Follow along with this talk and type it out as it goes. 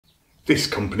This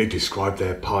company described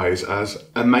their pies as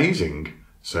amazing,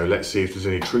 so let's see if there's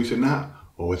any truth in that,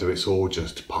 or whether it's all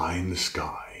just pie in the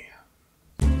sky.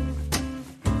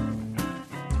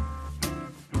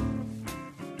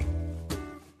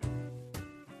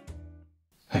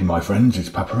 Hey my friends, it's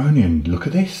Papparoni and look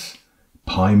at this.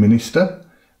 Pieminister,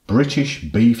 British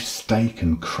beef steak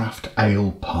and craft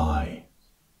ale pie.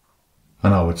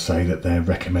 And I would say that their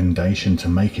recommendation to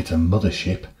make it a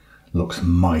mothership looks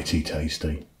mighty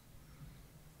tasty.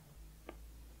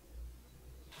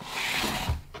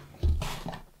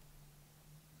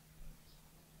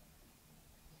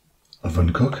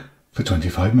 Oven cook for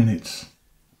 25 minutes.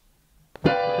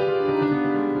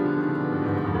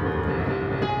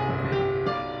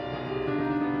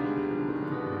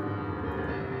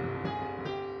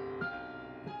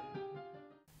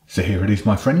 So here it is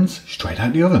my friends, straight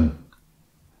out the oven.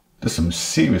 There's some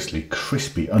seriously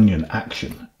crispy onion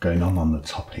action going on the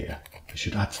top here. It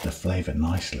should add to the flavour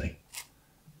nicely.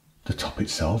 The top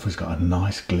itself has got a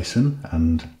nice glisten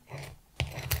and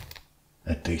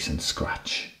a decent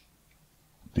scratch.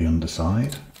 The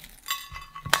underside,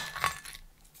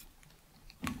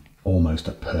 almost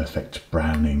a perfect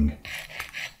browning.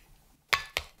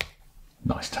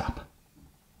 Nice tap.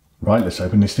 Right, let's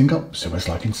open this thing up, see what it's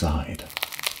like inside.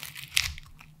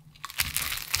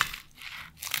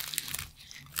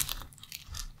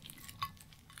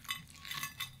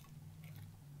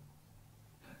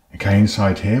 Okay,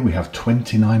 inside here we have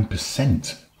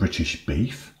 29% British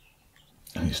beef,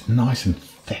 and it's nice and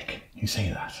thick, you see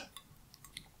that?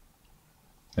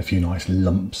 A few nice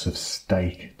lumps of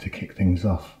steak to kick things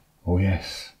off, oh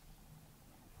yes,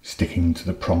 sticking to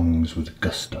the prongs with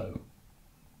gusto.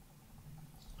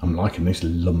 I'm liking this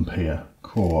lump here,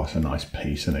 oh that's a nice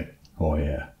piece isn't it, oh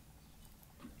yeah.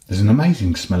 There's an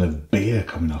amazing smell of beer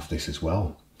coming off this as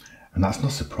well. And that's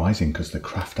not surprising because the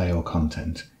craft ale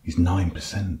content is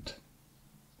 9%.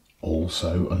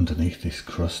 Also underneath this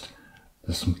crust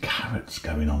there's some carrots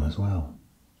going on as well.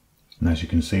 And as you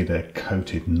can see they're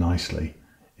coated nicely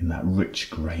in that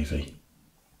rich gravy.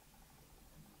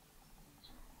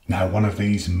 Now one of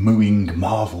these mooing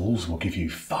marvels will give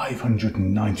you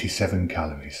 597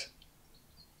 calories,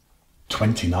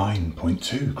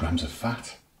 29.2 grams of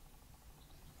fat,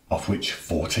 of which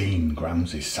 14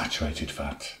 grams is saturated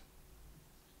fat.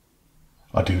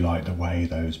 I do like the way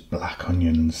those black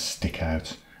onions stick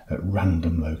out at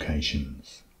random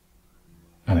locations.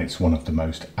 And it's one of the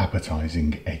most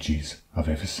appetising edges I've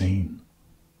ever seen.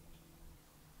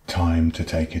 Time to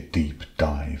take a deep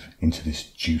dive into this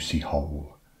juicy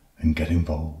hole and get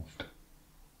involved.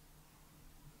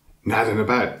 Now then,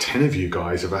 about 10 of you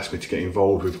guys have asked me to get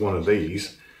involved with one of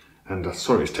these, and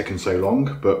sorry it's taken so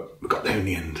long, but we got there in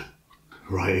the end.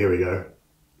 Right, here we go.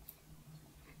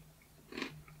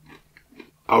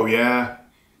 Oh yeah,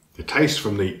 the taste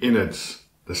from the innards,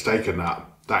 the steak and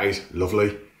that is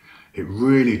lovely. It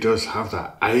really does have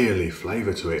that ale-y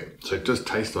flavour to it, so it does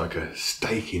taste like a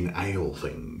steak in ale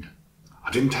thing.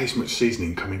 I didn't taste much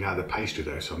seasoning coming out of the pastry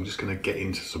though, so I'm just going to get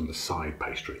into some of the side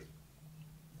pastry.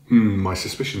 My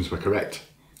suspicions were correct.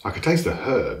 I could taste the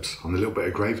herbs on the little bit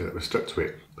of gravy that was stuck to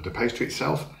it, but the pastry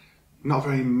itself, not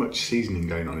very much seasoning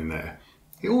going on in there.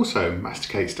 It also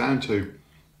masticates down to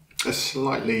a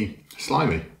slightly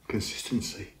slimy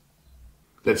consistency.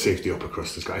 Let's see if the upper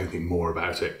crust has got anything more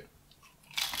about it.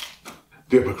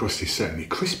 The upper crust is certainly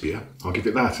crispier, I'll give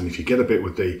it that, and if you get a bit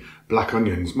with the black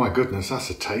onions, my goodness, that's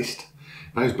a taste.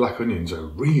 Those black onions are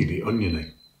really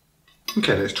oniony.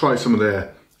 Okay, let's try some of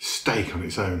their steak on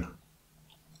its own.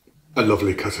 A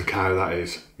lovely cut of cow that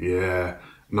is, yeah,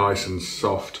 nice and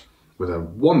soft with a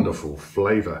wonderful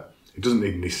flavour. It doesn't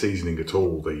need any seasoning at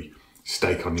all, the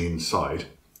steak on the inside.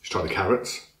 Let's try the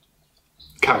carrots.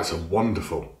 Carrots are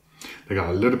wonderful. They got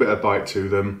a little bit of bite to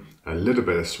them, a little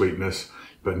bit of sweetness,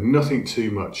 but nothing too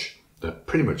much. They're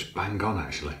pretty much bang on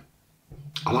actually.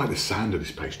 I like the sound of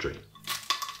this pastry.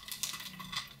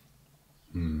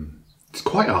 It's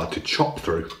quite hard to chop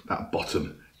through that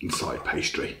bottom inside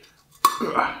pastry.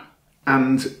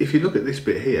 And if you look at this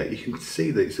bit here, you can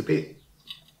see that it's a bit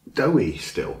doughy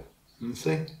still. You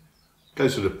see?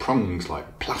 Goes to the prongs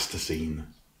like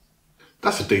plasticine.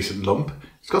 That's a decent lump.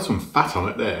 It's got some fat on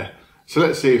it there. So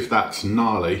let's see if that's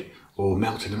gnarly or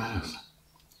melt in the mouth.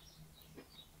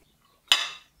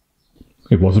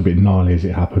 It was a bit gnarly as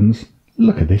it happens.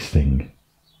 Look at this thing.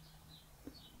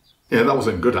 Yeah, that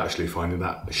wasn't good actually, finding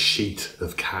that sheet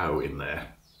of cow in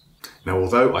there. Now,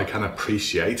 although I can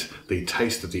appreciate the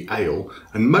taste of the ale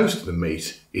and most of the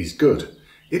meat is good,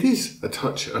 it is a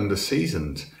touch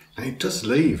under-seasoned and it does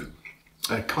leave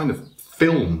a kind of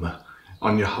film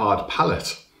on your hard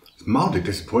palate. It's mildly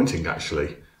disappointing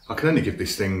actually. I can only give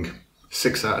this thing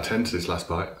 6 out of 10 to this last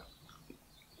bite.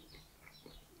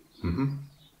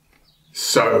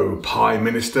 So,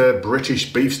 Pieminister,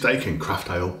 British beefsteak and craft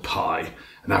ale pie.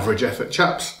 An average effort,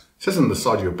 chaps. It says on the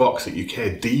side of your box that you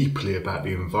care deeply about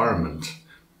the environment.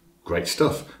 Great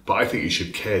stuff, but I think you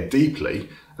should care deeply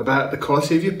about the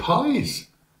quality of your pies.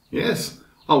 Yes,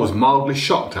 I was mildly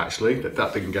shocked actually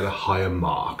that didn't get a higher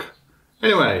mark.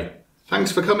 Anyway,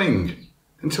 thanks for coming.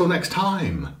 Until next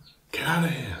time, get out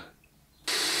of here.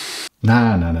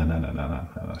 No,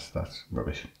 that's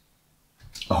rubbish.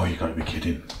 Oh, you gotta be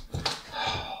kidding.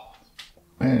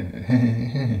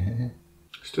 Let's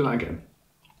do that again.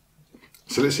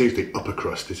 So let's see if the upper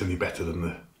crust is any better than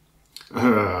the...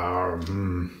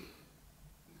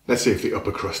 Let's see if the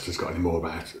upper crust has got any more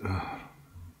about it.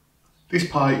 This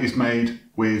pie is made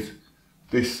with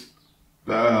this...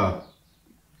 I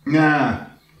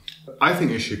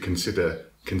think you should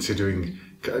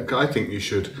I think you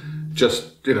should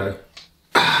just, you know,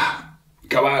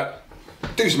 go out,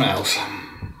 do some else.